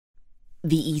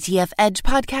The ETF Edge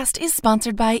podcast is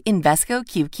sponsored by Invesco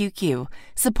QQQ,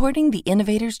 supporting the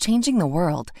innovators changing the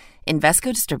world.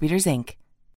 Invesco Distributors, Inc.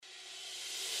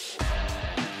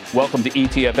 Welcome to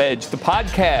ETF Edge, the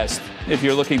podcast. If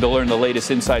you're looking to learn the latest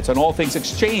insights on all things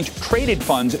exchange-traded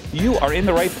funds, you are in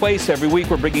the right place. Every week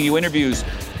we're bringing you interviews,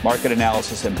 market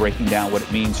analysis, and breaking down what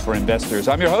it means for investors.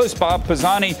 I'm your host, Bob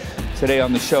Pisani. Today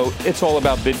on the show, it's all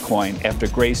about Bitcoin after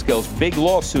Grayscale's big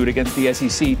lawsuit against the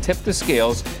SEC tipped the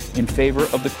scales in favor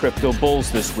of the crypto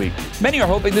bulls this week. Many are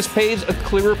hoping this paves a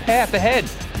clearer path ahead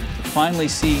to finally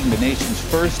seeing the nation's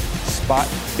first spot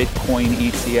Bitcoin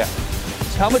ETF.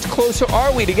 So how much closer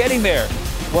are we to getting there?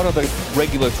 What other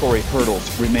regulatory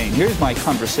hurdles remain? Here's my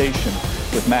conversation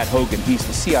with Matt Hougan. He's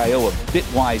the CIO of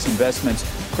Bitwise Investments.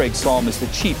 Salm is the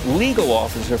Chief Legal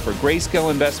Officer for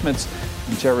Grayscale Investments.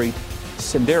 And Jerry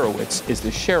Senderowicz is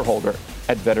the shareholder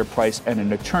at Vedder Price and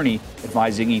an attorney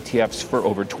advising ETFs for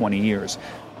over 20 years.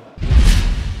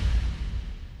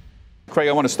 Craig,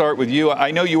 I want to start with you.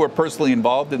 I know you were personally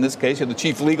involved in this case. You're the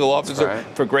Chief Legal Officer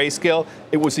for Grayscale.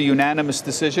 It was a unanimous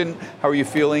decision. How are you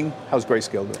feeling? How's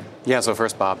Grayscale doing? Yeah, so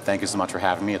first, Bob, thank you so much for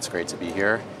having me. It's great to be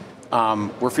here.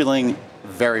 We're feeling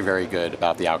very, very good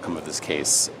about the outcome of this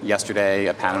case. Yesterday,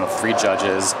 a panel of 3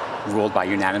 judges ruled by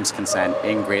unanimous consent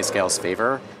in Grayscale's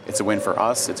favor. It's a win for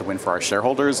us, it's a win for our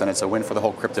shareholders, and it's a win for the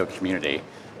whole crypto community.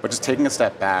 But just taking a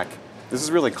step back, this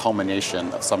is really a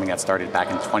culmination of something that started back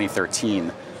in 2013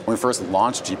 when we first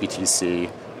launched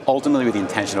GBTC, ultimately with the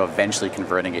intention of eventually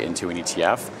converting it into an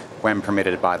ETF when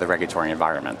permitted by the regulatory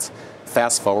environment.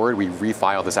 Fast forward, we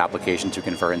refiled this application to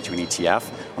convert into an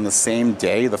ETF on the same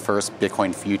day the first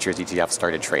Bitcoin futures ETF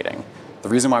started trading. The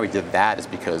reason why we did that is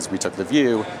because we took the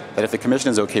view that if the commission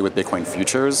is okay with Bitcoin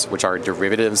futures, which are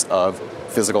derivatives of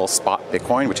physical spot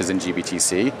Bitcoin, which is in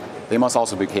GBTC, they must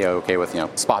also be okay with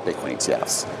spot Bitcoin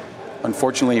ETFs.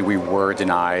 Unfortunately, we were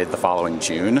denied the following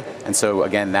June, and so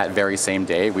again, that very same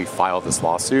day, we filed this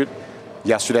lawsuit.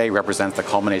 Yesterday represents the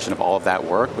culmination of all of that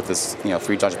work with this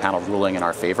 3-judge panel ruling in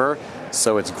our favor.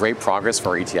 So it's great progress for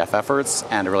our ETF efforts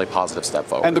and a really positive step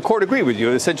forward. And the court agreed with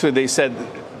you. Essentially, they said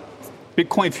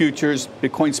Bitcoin futures,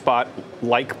 Bitcoin spot,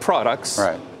 like products.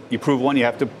 Right. You prove one, you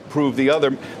have to prove the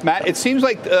other. Matt, it seems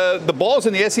like the ball's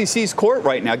in the SEC's court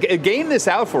right now. Game this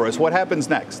out for us. What happens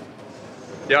next?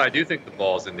 Yeah, I do think the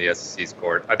ball's in the SEC's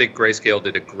court. I think Grayscale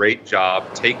did a great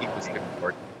job taking this to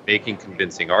court, making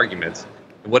convincing arguments.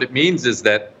 And what it means is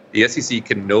that the SEC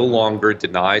can no longer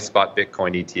deny spot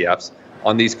Bitcoin ETFs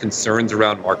on these concerns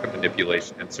around market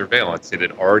manipulation and surveillance. It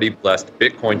had already blessed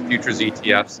Bitcoin futures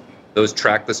ETFs. Those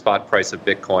track the spot price of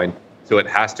Bitcoin. So it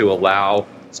has to allow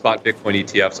spot Bitcoin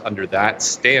ETFs under that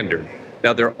standard.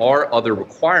 Now, there are other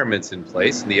requirements in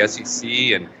place, and the SEC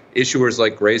and issuers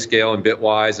like Grayscale and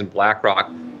Bitwise and BlackRock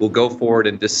will go forward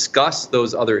and discuss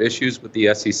those other issues with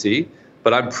the SEC.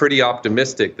 But I'm pretty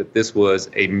optimistic that this was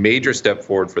a major step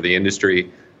forward for the industry,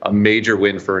 a major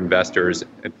win for investors,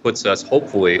 and puts us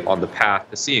hopefully on the path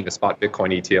to seeing a spot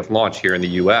Bitcoin ETF launch here in the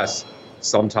U.S.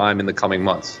 sometime in the coming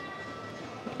months.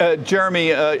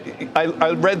 Jeremy,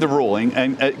 I read the ruling,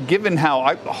 and given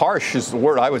how harsh is the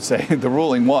word I would say the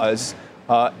ruling was,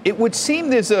 it would seem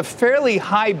there's a fairly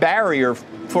high barrier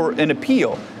for an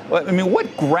appeal. I mean,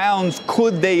 what grounds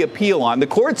could they appeal on? The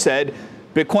court said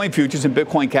Bitcoin futures and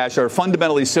Bitcoin Cash are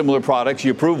fundamentally similar products.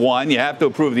 You approve one, you have to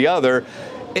approve the other.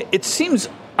 It seems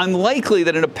unlikely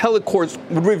that an appellate court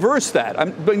would reverse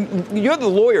that. But you're the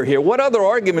lawyer here. What other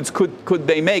arguments could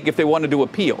they make if they wanted to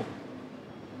appeal?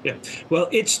 Yeah, well,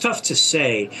 it's tough to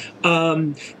say.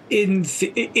 I didn't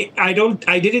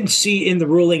see in the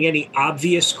ruling any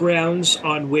obvious grounds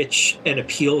on which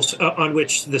on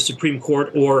which the Supreme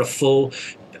Court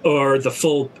or the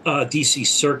full D.C.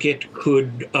 Circuit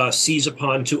could seize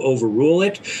upon to overrule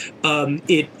it.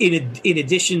 In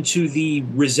addition to the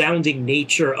resounding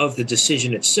nature of the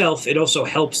decision itself, it also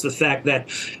helps the fact that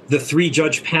the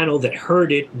 3-judge panel that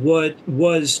heard it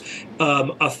was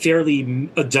a fairly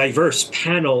diverse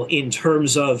panel in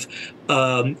terms of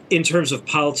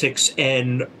politics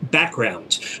and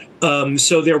background.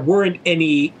 So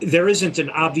there isn't an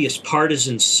obvious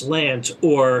partisan slant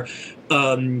or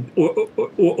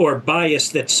bias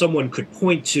that someone could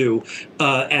point to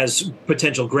as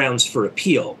potential grounds for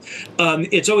appeal.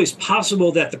 It's always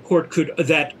possible that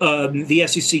the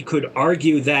SEC could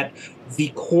argue that the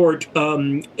court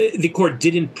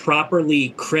didn't properly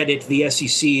credit the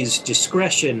SEC's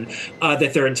discretion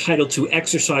that they're entitled to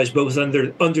exercise both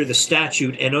under the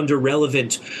statute and under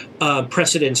relevant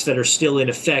precedents that are still in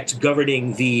effect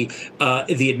governing the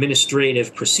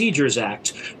Administrative Procedures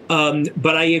Act.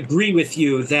 But I agree with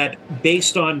you that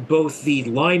based on both the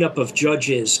lineup of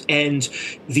judges and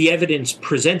the evidence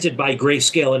presented by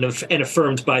Grayscale and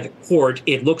affirmed by the court,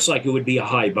 it looks like it would be a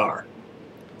high bar.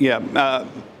 Yeah.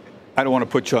 I don't want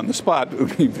to put you on the spot,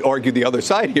 argue the other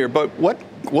side here, but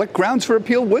what grounds for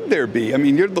appeal would there be? I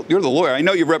mean, you're the lawyer. I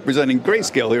know you're representing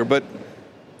Grayscale here, but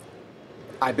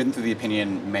I've been through the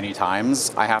opinion many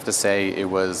times. I have to say it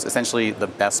was essentially the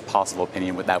best possible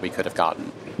opinion that we could have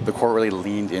gotten. The court really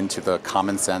leaned into the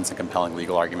common sense and compelling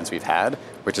legal arguments we've had,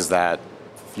 which is that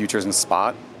futures and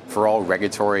spot, for all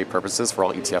regulatory purposes, for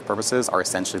all ETF purposes, are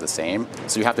essentially the same.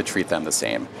 So you have to treat them the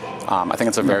same. I think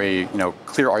it's a very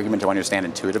clear argument to understand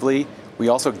intuitively. We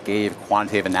also gave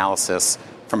quantitative analysis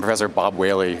from Professor Bob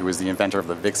Whaley, who is the inventor of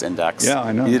the VIX index. Yeah,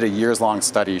 I know. He did a years-long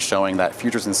study showing that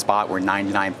futures and spot were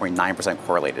 99.9%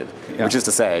 correlated, which is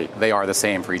to say they are the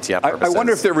same for ETF purposes. I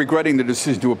wonder if they're regretting the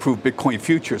decision to approve Bitcoin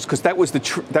futures, because that was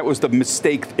the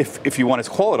mistake, if you want to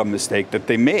call it a mistake, that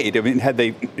they made. I mean,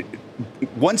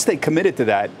 once they committed to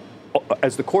that,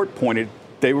 as the court pointed,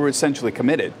 they were essentially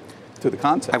committed to the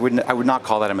concept. I would not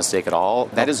call that a mistake at all.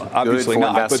 That is obviously good for not,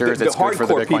 investors. But the it's good for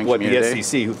the hardcore Bitcoin people community. at the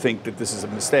SEC who think that this is a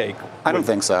mistake. I don't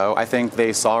think so. I think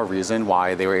they saw a reason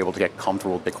why they were able to get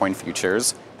comfortable with Bitcoin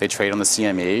futures. They trade on the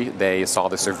CME. They saw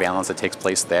the surveillance that takes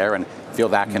place there and feel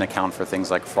that can account for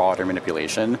things like fraud or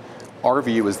manipulation. Our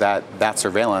view is that that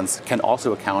surveillance can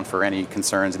also account for any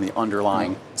concerns in the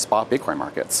underlying spot Bitcoin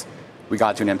markets. We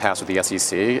got to an impasse with the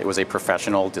SEC. It was a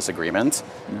professional disagreement.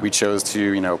 We chose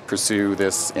to, pursue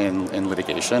this in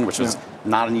litigation, which was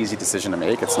not an easy decision to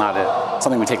make. It's not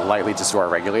something we take lightly just to our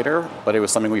regulator, but it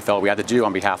was something we felt we had to do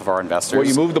on behalf of our investors. Well,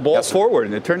 you moved the ball forward,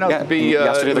 and it turned out to be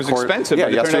expensive. Yeah,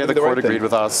 yesterday the court agreed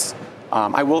with us.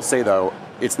 I will say, though,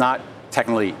 it's not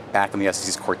technically back in the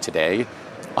SEC's court today.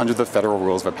 Under the federal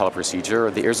rules of appellate procedure,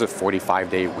 there is a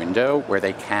 45-day window where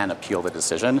they can appeal the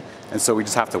decision. And so we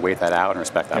just have to wait that out and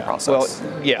respect that process.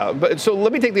 Well, but so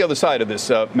let me take the other side of this,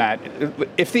 Matt.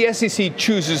 If the SEC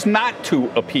chooses not to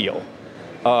appeal,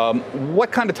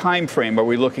 what kind of time frame are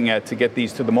we looking at to get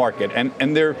these to the market?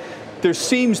 And there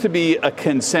seems to be a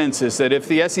consensus that if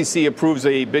the SEC approves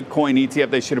a Bitcoin ETF,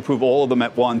 they should approve all of them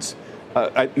at once.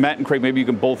 Matt and Craig, maybe you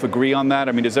can both agree on that.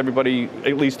 I mean, does everybody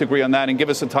at least agree on that? And give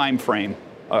us a time frame.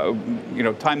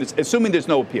 Time that's assuming there's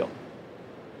no appeal.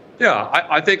 Yeah,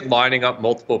 I think lining up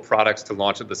multiple products to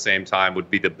launch at the same time would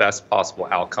be the best possible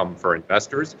outcome for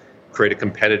investors. Create a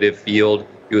competitive field.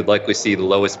 You would likely see the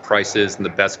lowest prices and the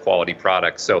best quality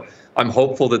products. So I'm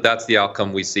hopeful that that's the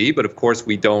outcome we see, but of course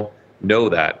we don't know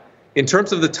that. In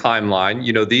terms of the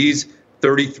timeline, these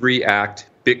 33 Act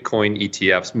Bitcoin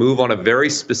ETFs move on a very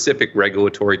specific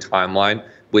regulatory timeline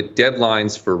with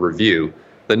deadlines for review.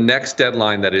 The next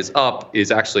deadline that is up is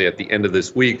actually at the end of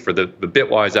this week for the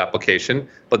Bitwise application,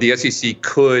 but the SEC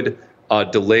could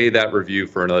delay that review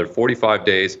for another 45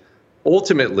 days.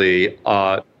 Ultimately,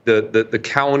 the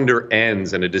calendar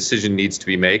ends and a decision needs to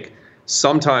be made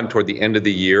sometime toward the end of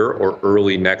the year or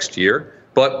early next year.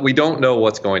 But we don't know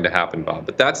what's going to happen, Bob.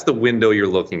 But that's the window you're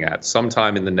looking at.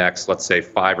 Sometime in the next, let's say,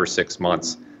 5 or 6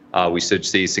 months, we should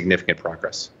see significant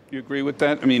progress. You agree with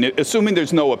that? I mean, assuming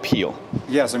there's no appeal.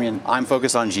 Yes, I'm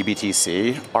focused on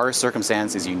GBTC. Our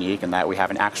circumstance is unique in that we have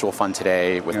an actual fund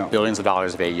today with billions of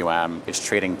dollars of AUM. It's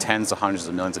trading tens to hundreds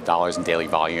of millions of dollars in daily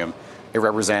volume. It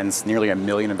represents nearly 1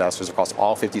 million investors across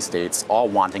all 50 states, all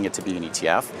wanting it to be an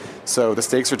ETF. So the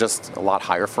stakes are just a lot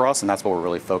higher for us, and that's what we're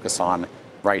really focused on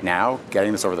right now,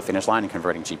 getting this over the finish line and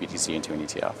converting GBTC into an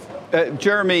ETF.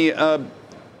 Jeremy,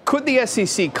 could the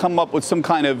SEC come up with some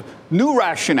kind of new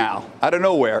rationale out of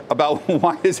nowhere about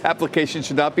why this application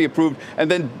should not be approved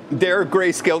and then dare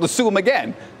Grayscale to sue them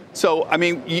again? So,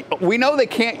 we know they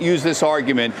can't use this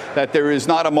argument that there is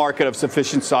not a market of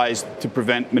sufficient size to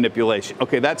prevent manipulation.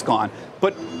 Okay, that's gone.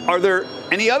 But are there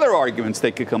any other arguments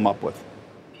they could come up with?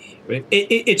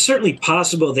 It's certainly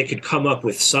possible they could come up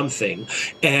with something,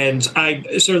 and I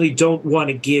certainly don't want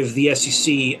to give the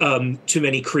SEC too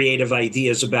many creative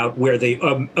ideas about where they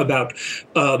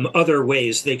other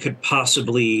ways they could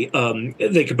possibly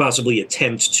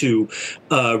attempt to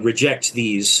reject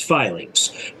these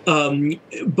filings.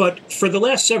 But for the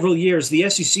last several years, the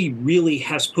SEC really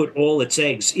has put all its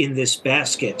eggs in this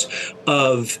basket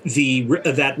of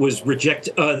that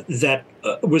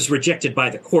rejected by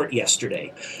the court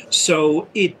yesterday. So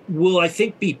it will, I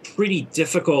think, be pretty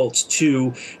difficult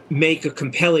to make a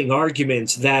compelling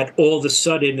argument that all of a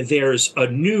sudden there's a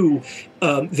new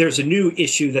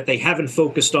issue that they haven't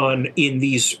focused on in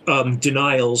these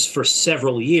denials for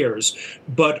several years,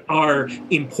 but are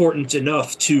important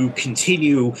enough to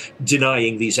continue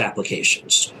denying these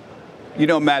applications. You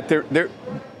know, Matt,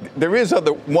 there is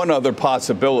one other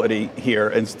possibility here,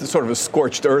 and it's sort of a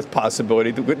scorched earth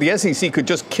possibility. The SEC could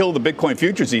just kill the Bitcoin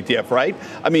futures ETF, right?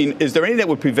 I mean, is there anything that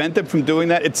would prevent them from doing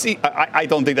that? I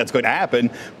don't think that's going to happen,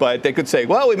 but they could say,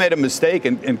 well, we made a mistake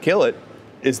and kill it.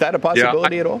 Is that a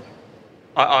possibility at all?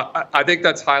 I think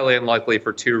that's highly unlikely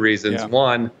for two reasons. Yeah.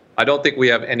 One, I don't think we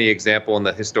have any example in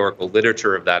the historical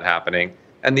literature of that happening.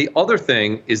 And the other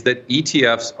thing is that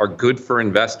ETFs are good for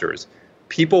investors.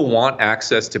 People want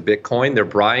access to Bitcoin. They're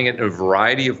buying it in a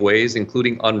variety of ways,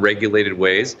 including unregulated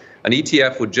ways. An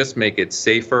ETF would just make it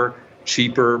safer,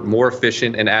 cheaper, more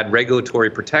efficient, and add regulatory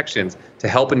protections to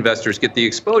help investors get the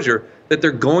exposure that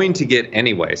they're going to get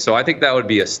anyway. So I think that would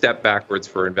be a step backwards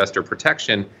for investor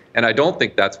protection. And I don't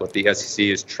think that's what the SEC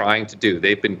is trying to do.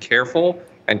 They've been careful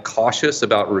and cautious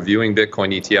about reviewing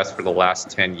Bitcoin ETFs for the last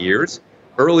 10 years.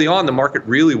 Early on, the market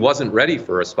really wasn't ready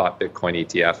for a spot Bitcoin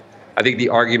ETF. I think the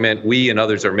argument we and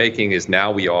others are making is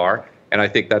now we are, and I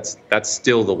think that's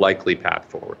still the likely path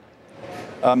forward.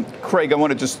 Craig, I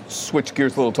want to just switch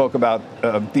gears a little, talk about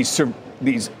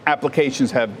these applications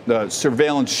have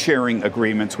surveillance sharing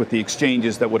agreements with the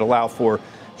exchanges that would allow for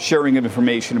sharing of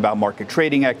information about market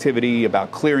trading activity,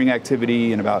 about clearing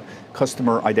activity, and about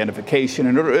customer identification.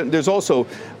 And there's also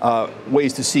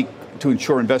ways to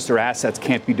ensure investor assets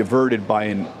can't be diverted by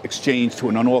an exchange to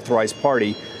an unauthorized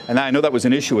party. And I know that was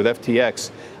an issue with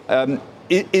FTX.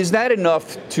 Is that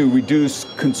enough to reduce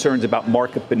concerns about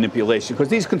market manipulation? Because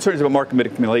these concerns about market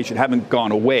manipulation haven't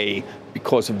gone away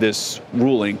because of this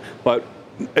ruling, but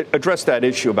address that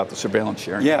issue about the surveillance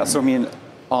sharing. Yeah, so I mean,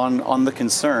 on the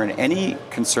concern, any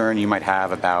concern you might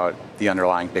have about the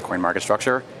underlying Bitcoin market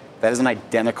structure, that is an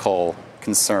identical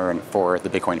concern for the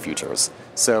Bitcoin futures.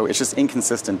 So it's just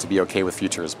inconsistent to be okay with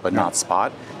futures, but not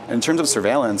spot. And in terms of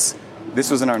surveillance,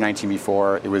 this was in our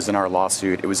 19B4, it was in our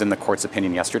lawsuit, it was in the court's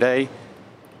opinion yesterday.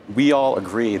 We all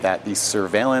agree that the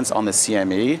surveillance on the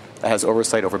CME that has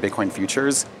oversight over Bitcoin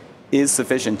futures is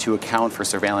sufficient to account for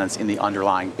surveillance in the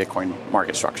underlying Bitcoin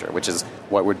market structure, which is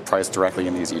what would price directly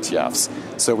in these ETFs.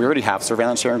 So we already have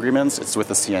surveillance sharing agreements. It's with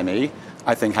the CME.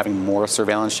 I think having more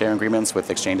surveillance sharing agreements with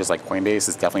exchanges like Coinbase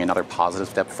is definitely another positive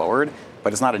step forward,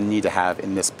 but it's not a need to have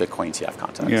in this Bitcoin ETF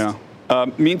context. Yeah.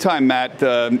 Meantime, Matt,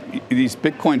 these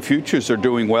Bitcoin futures are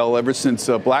doing well ever since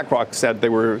BlackRock said they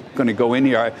were going to go in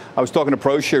here. I was talking to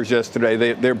ProShares yesterday.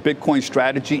 Their Bitcoin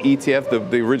strategy ETF,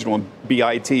 the original one,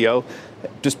 BITO,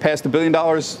 just passed $1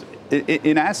 billion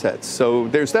in assets. So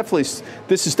this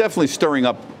is definitely stirring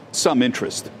up some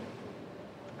interest.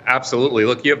 Absolutely.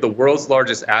 Look, you have the world's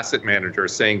largest asset manager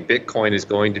saying Bitcoin is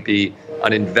going to be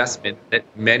an investment that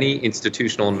many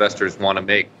institutional investors want to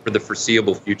make for the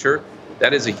foreseeable future.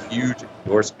 That is a huge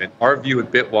endorsement. Our view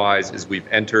at Bitwise is we've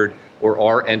entered or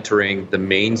are entering the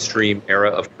mainstream era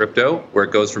of crypto, where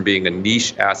it goes from being a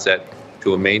niche asset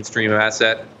to a mainstream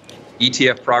asset.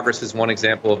 ETF Progress is one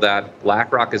example of that.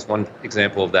 BlackRock is one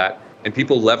example of that. And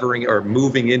people levering or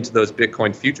moving into those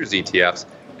Bitcoin futures ETFs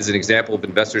is an example of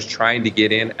investors trying to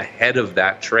get in ahead of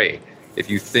that trade. If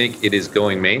you think it is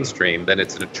going mainstream, then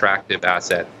it's an attractive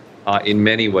asset in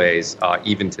many ways,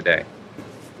 even today.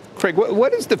 Craig,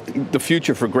 what is the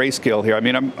future for Grayscale here? I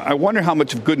mean, I wonder how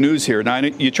much of good news here. Now,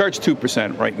 you charge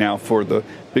 2% right now for the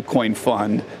Bitcoin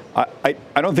fund. I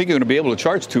don't think you're going to be able to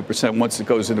charge 2% once it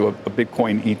goes into a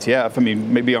Bitcoin ETF. I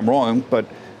mean, maybe I'm wrong, but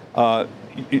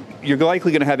you're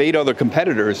likely going to have 8 other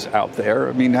competitors out there.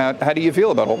 I mean, how do you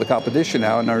feel about all the competition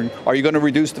now? And are you going to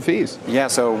reduce the fees? Yeah,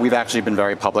 so we've actually been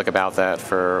very public about that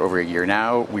for over a year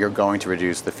now. We are going to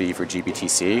reduce the fee for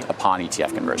GBTC upon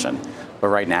ETF conversion. But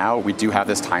right now, we do have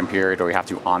this time period where we have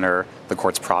to honor the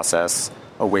court's process,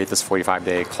 await this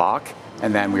 45-day clock,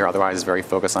 and then we are otherwise very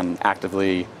focused on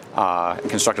actively and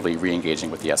constructively re-engaging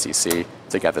with the SEC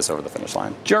to get this over the finish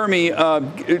line. Jeremy,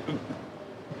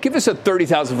 give us a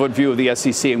 30,000-foot view of the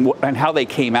SEC and how they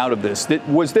came out of this.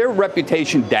 Was their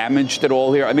reputation damaged at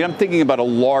all here? I mean, I'm thinking about a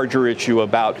larger issue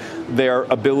about their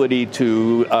ability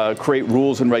to create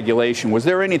rules and regulation. Was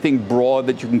there anything broad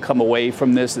that you can come away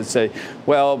from this and say,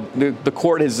 well, the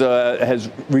court has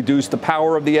reduced the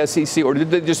power of the SEC, or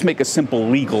did they just make a simple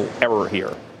legal error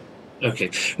here?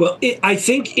 Okay. Well, I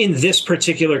think in this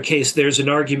particular case, there's an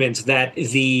argument that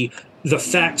the the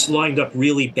facts lined up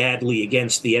really badly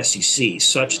against the SEC,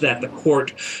 such that the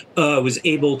court was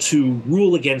able to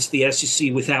rule against the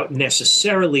SEC without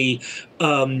necessarily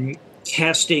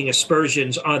casting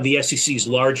aspersions on the SEC's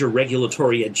larger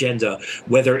regulatory agenda,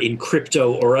 whether in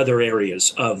crypto or other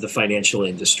areas of the financial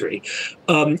industry.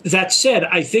 That said,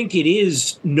 I think it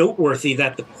is noteworthy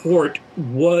that the court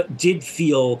did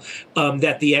feel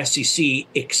that the SEC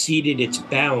exceeded its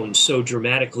bounds so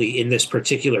dramatically in this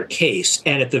particular case,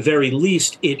 and at the very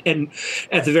least,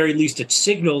 it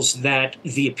signals that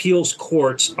the appeals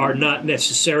courts are not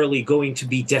necessarily going to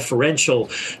be deferential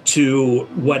to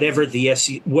whatever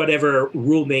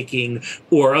rulemaking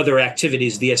or other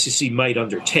activities the SEC might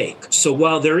undertake. So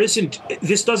while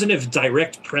this doesn't have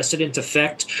direct precedent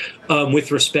effect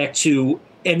with respect to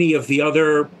any of the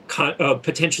other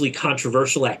potentially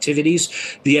controversial activities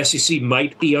the SEC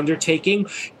might be undertaking,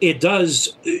 it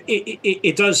does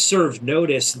serve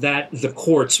notice that the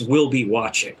courts will be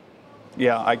watching.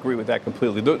 Yeah, I agree with that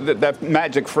completely. That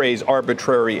magic phrase,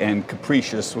 arbitrary and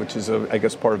capricious, which is, I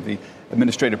guess, part of the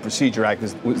Administrative Procedure Act,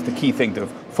 was the key thing to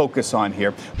focus on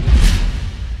here.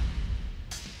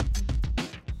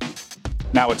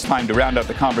 Now it's time to round out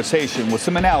the conversation with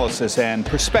some analysis and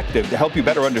perspective to help you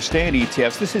better understand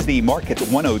ETFs. This is the Market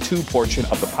 102 portion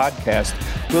of the podcast.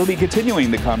 We'll be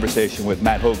continuing the conversation with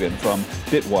Matt Hougan from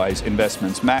Bitwise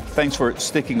Investments. Matt, thanks for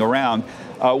sticking around.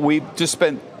 We just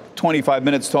spent 25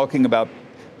 minutes talking about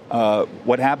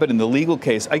what happened in the legal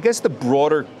case. I guess the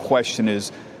broader question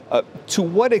is, to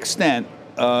what extent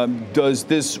does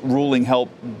this ruling help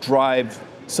drive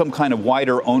some kind of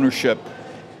wider ownership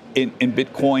in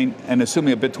Bitcoin, and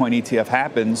assuming a Bitcoin ETF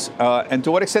happens, and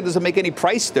to what extent does it make any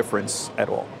price difference at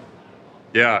all?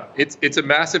 Yeah, it's a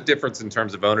massive difference in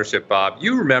terms of ownership, Bob.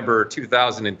 You remember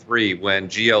 2003 when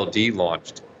GLD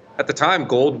launched. At the time,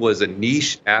 gold was a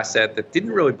niche asset that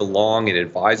didn't really belong in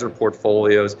advisor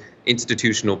portfolios,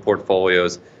 institutional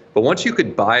portfolios. But once you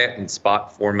could buy it in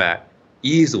spot format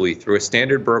easily through a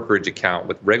standard brokerage account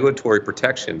with regulatory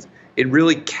protections, it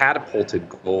really catapulted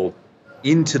gold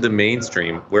into the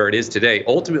mainstream where it is today.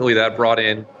 Ultimately, that brought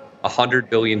in $100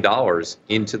 billion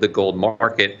into the gold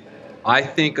market. I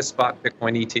think a spot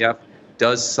Bitcoin ETF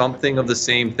does something of the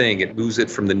same thing. It moves it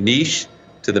from the niche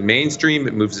to the mainstream.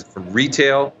 It moves it from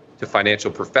retail to financial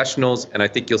professionals. And I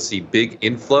think you'll see big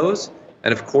inflows.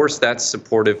 And of course, that's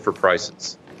supportive for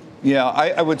prices. Yeah,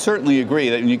 I would certainly agree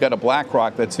that when you've got a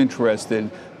BlackRock that's interested,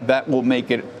 that will make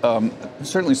it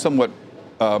certainly somewhat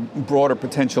broader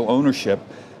potential ownership.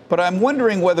 But I'm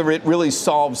wondering whether it really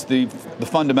solves the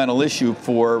fundamental issue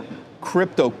for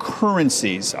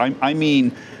cryptocurrencies. I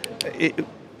mean,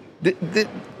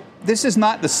 this is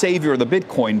not the savior of the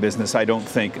Bitcoin business, I don't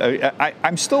think.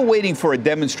 I'm still waiting for a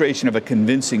demonstration of a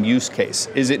convincing use case.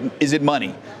 Is it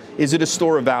money? Is it a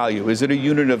store of value? Is it a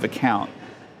unit of account?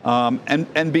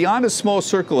 And beyond a small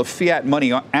circle of fiat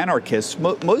money anarchists,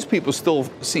 most people still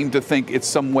seem to think it's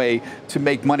some way to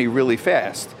make money really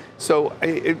fast. So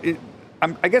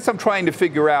I guess I'm trying to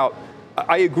figure out,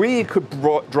 I agree it could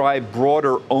drive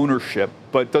broader ownership,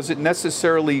 but does it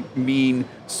necessarily mean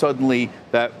suddenly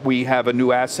that we have a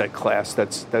new asset class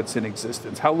that's in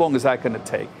existence? How long is that going to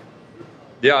take?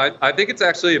 Yeah, I think it's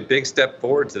actually a big step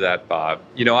forward to that, Bob.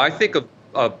 You know, I think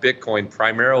of Bitcoin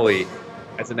primarily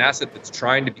as an asset that's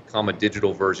trying to become a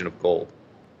digital version of gold.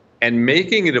 And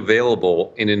making it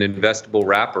available in an investable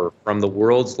wrapper from the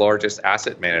world's largest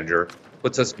asset manager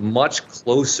puts us much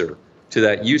closer to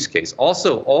that use case.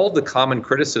 Also, all the common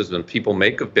criticism people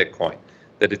make of Bitcoin,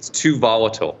 that it's too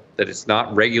volatile, that it's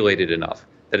not regulated enough,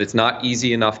 that it's not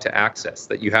easy enough to access,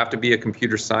 that you have to be a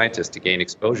computer scientist to gain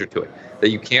exposure to it, that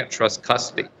you can't trust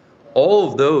custody. All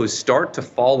of those start to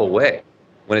fall away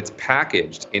when it's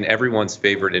packaged in everyone's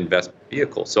favorite investment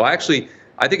vehicle. So I think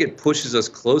it pushes us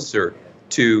closer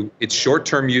to its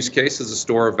short-term use case as a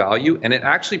store of value, and it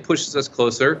actually pushes us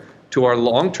closer to our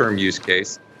long-term use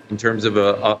case in terms of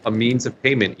a means of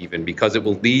payment even, because it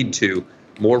will lead to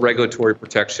more regulatory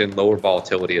protection, lower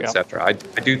volatility, et cetera. I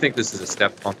do think this is a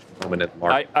step function moment at the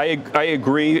market. I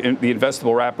agree. The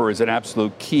investable wrapper is an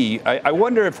absolute key. I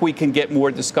wonder if we can get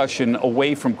more discussion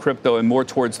away from crypto and more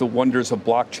towards the wonders of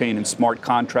blockchain and smart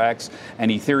contracts and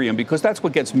Ethereum, because that's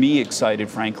what gets me excited,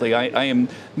 frankly. I am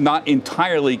not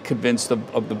entirely convinced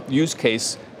of the use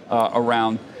case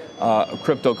around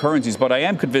cryptocurrencies, but I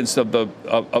am convinced that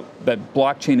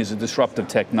blockchain is a disruptive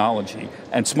technology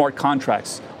and smart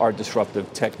contracts are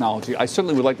disruptive technology. I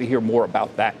certainly would like to hear more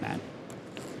about that, man.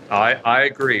 I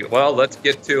agree. Well, let's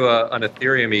get to an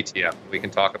Ethereum ETF. We can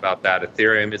talk about that.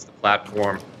 Ethereum is the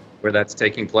platform where that's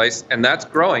taking place, and that's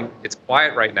growing. It's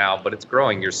quiet right now, but it's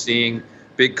growing. You're seeing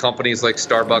big companies like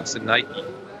Starbucks and Nike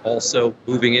also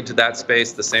moving into that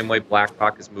space the same way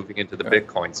BlackRock is moving into the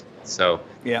Bitcoin space. So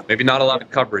maybe not a lot of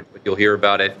coverage, but you'll hear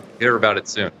about it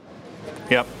soon.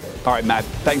 Yep. All right, Matt,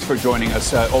 thanks for joining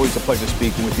us. Always a pleasure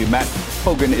speaking with you. Matt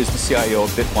Hougan is the CIO of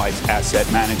Bitwise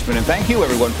Asset Management. And thank you,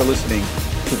 everyone, for listening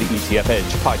to the ETF Edge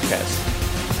podcast.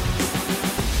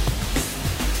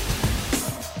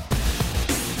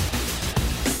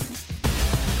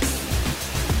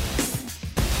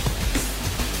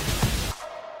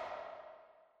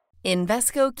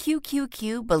 Invesco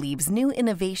QQQ believes new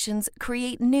innovations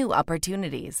create new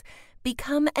opportunities.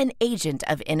 Become an agent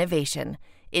of innovation.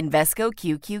 Invesco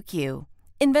QQQ.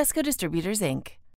 Invesco Distributors, Inc.